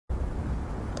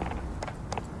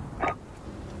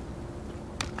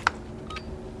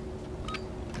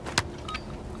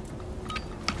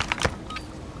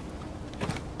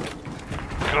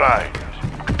try.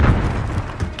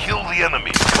 Kill the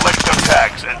enemies, collect their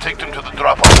tags, and take them to the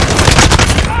drop-off.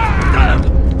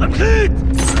 I'm hit!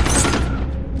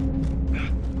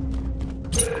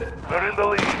 They're in the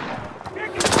lead.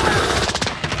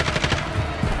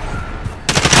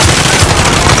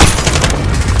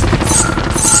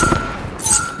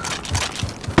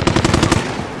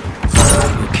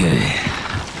 Okay.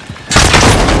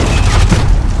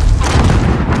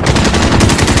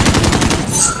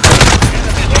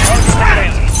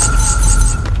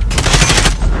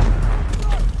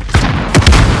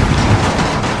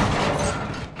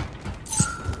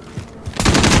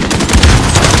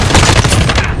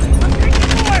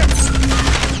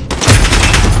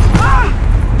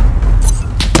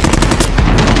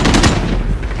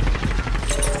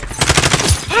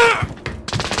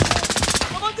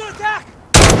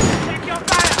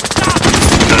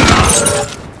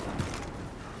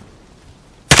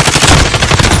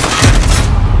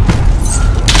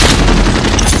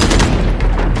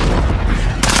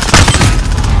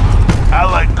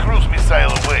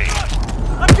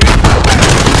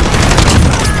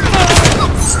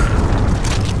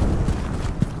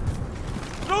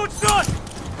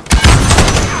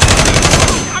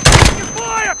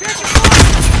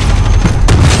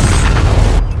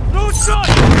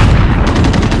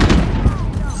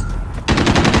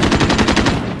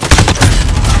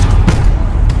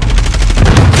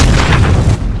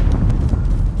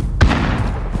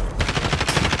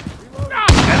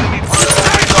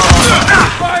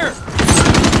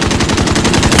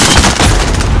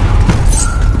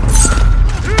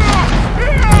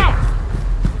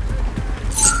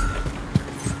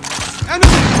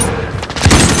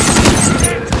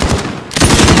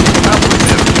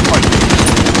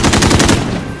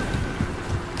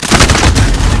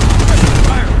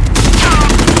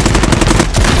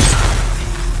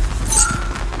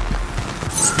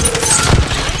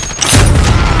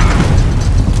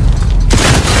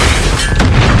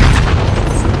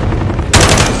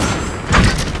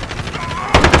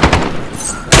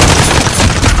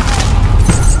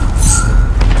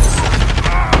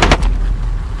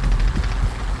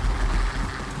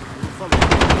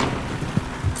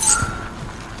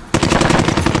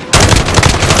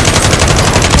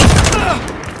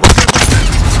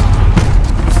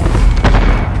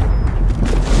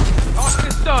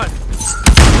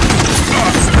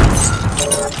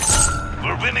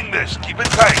 Keep it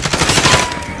tight.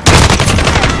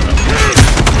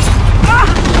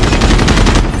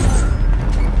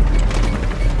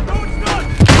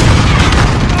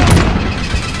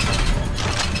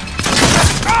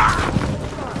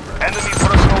 Enemy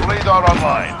personal radar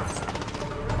online.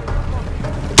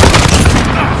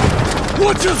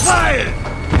 Watch your fire!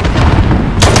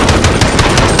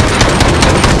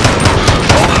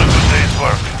 All of the day's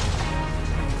work.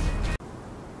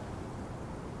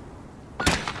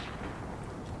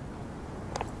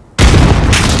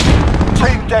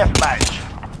 Team deathmatch.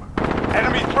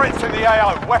 Enemy threats in the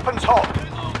AO. Weapons hot.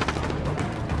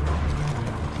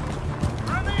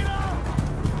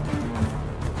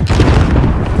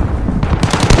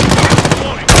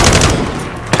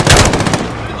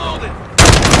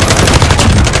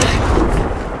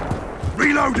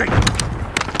 Reloading!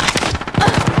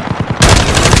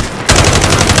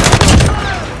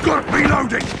 Got it,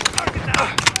 reloading!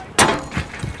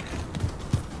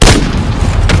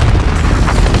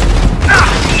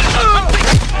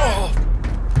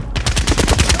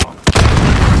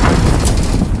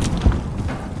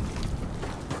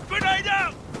 Grenade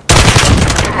out!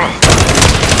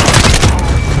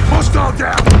 Hostile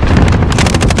down!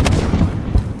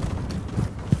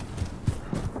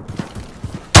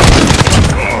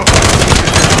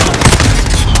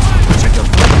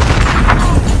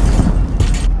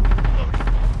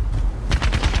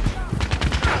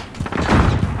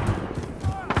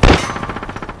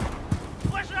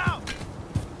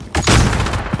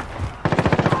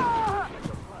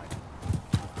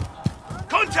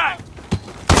 Contact!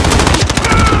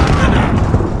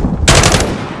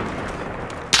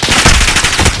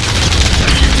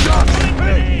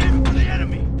 The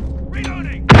enemy!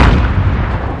 Reloading!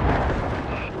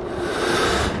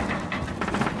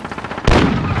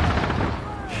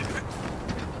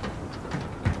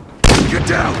 Get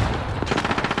down!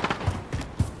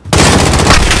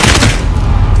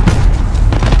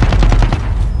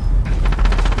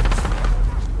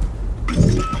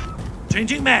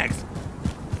 Changing mags!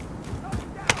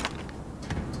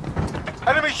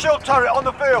 Enemy shield turret on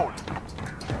the field.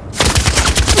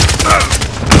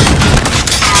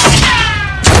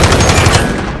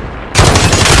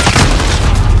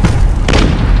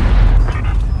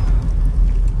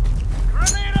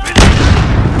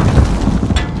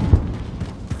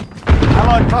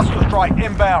 strike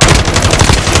inbound.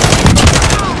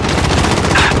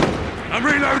 I'm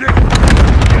reloading!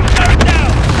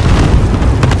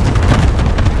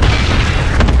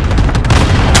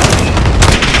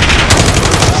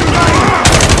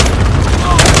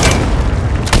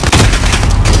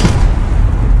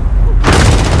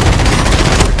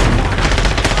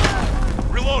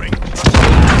 Reloading.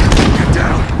 Get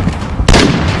down!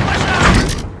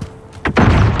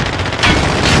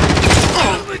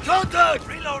 Enemy contact!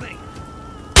 Reloading.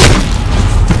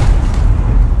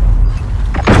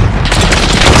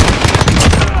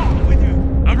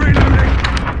 I'm reloading!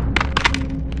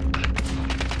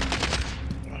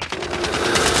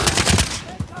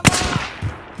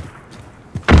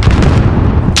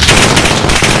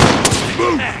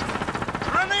 Move!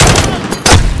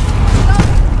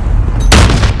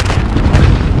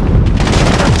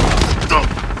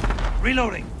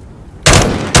 Reloading.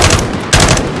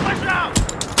 Watch out!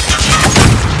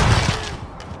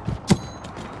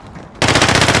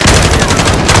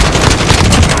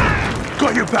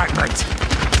 Got your back, mate!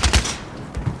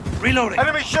 Reloading.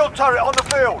 Enemy shield turret on the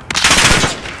field.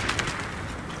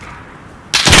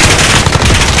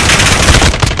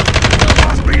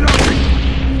 Reloading!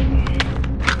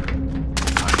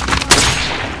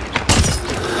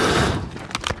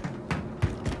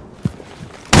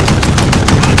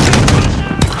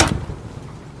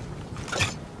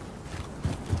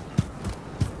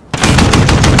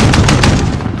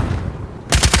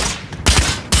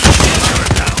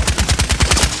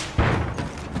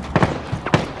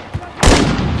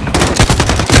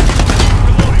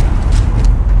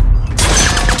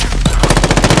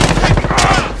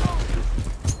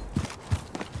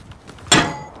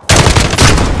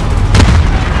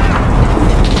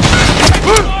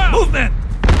 Movement!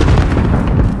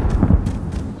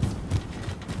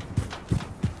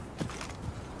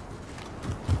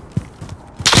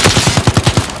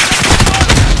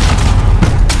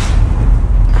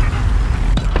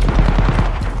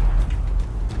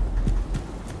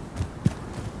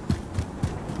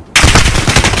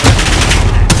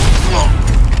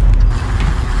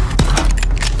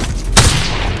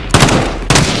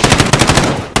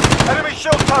 Enemy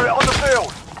shield turret on the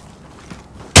field.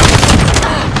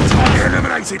 Target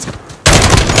eliminated!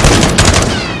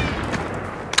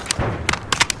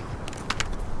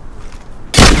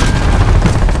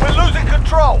 We're losing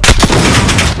control.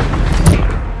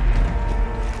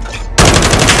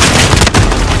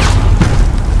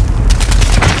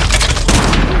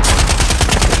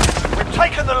 We've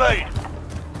taken the lead.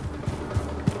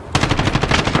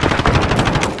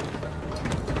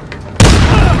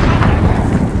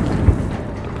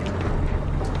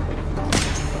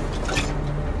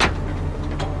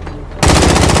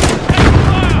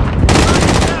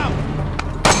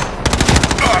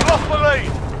 Lost the lead.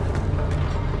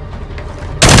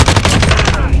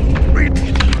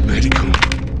 Medical.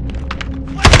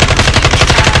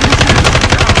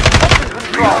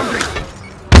 Reloading!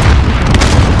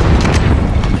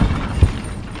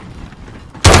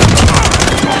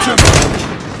 Got him!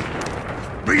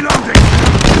 Reloading!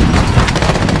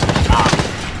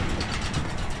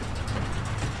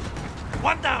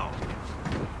 One down.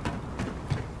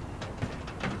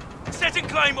 Setting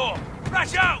Claymore.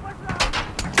 Rush out.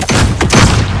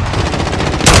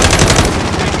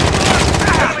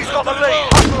 Enemy's got the lead.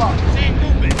 Hustle up. Seeing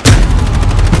movement.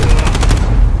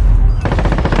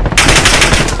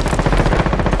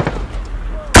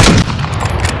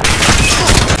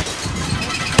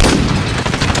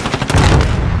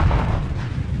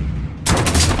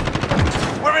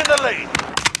 We're in the lead.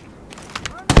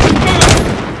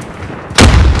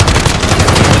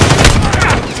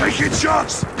 Taking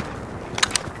shots!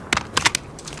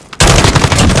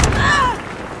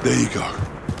 There you go.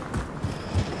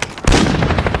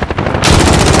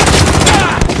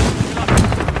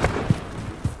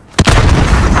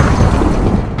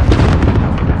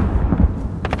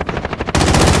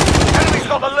 Enemy's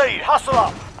got the lead. Hustle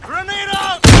up. Grenade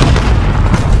out!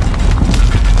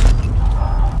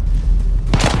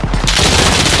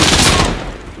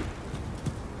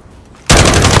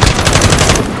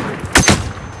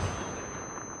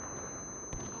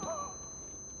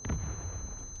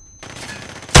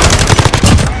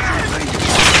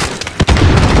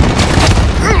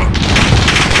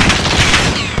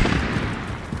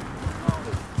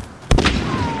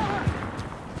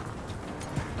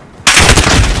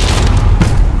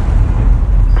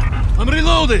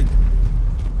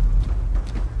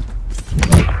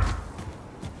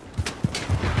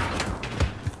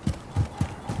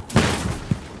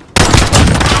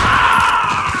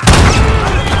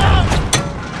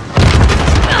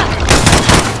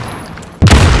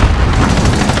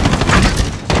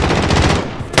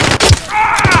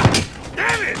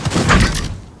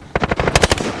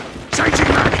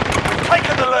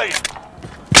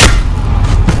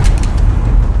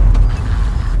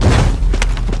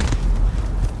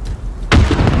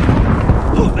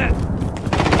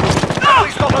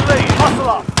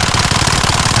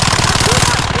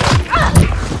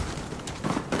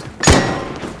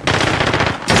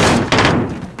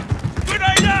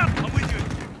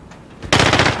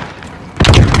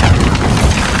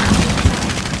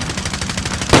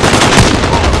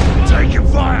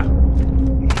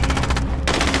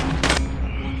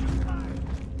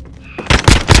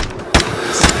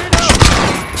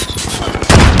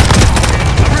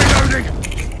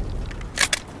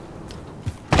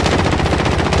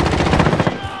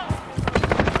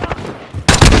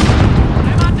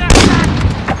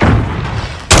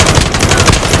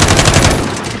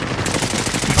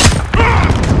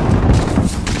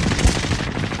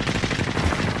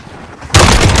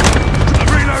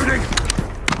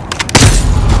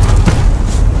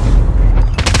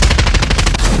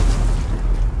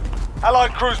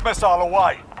 cruise missile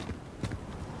away.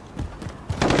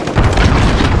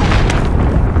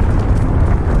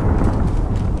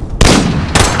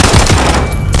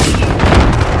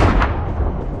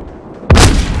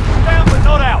 Down but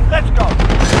not out. Let's go.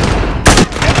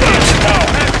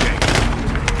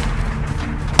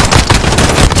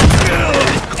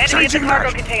 Enemy at the Changing cargo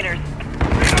mag. containers.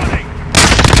 Eliminated.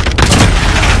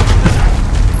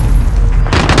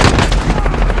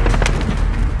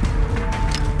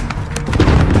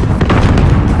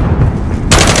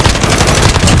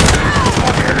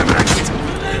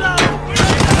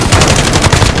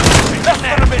 Less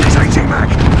than a minute. Changing mag.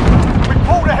 We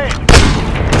pulled ahead.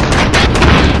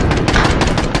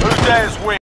 Who dares win?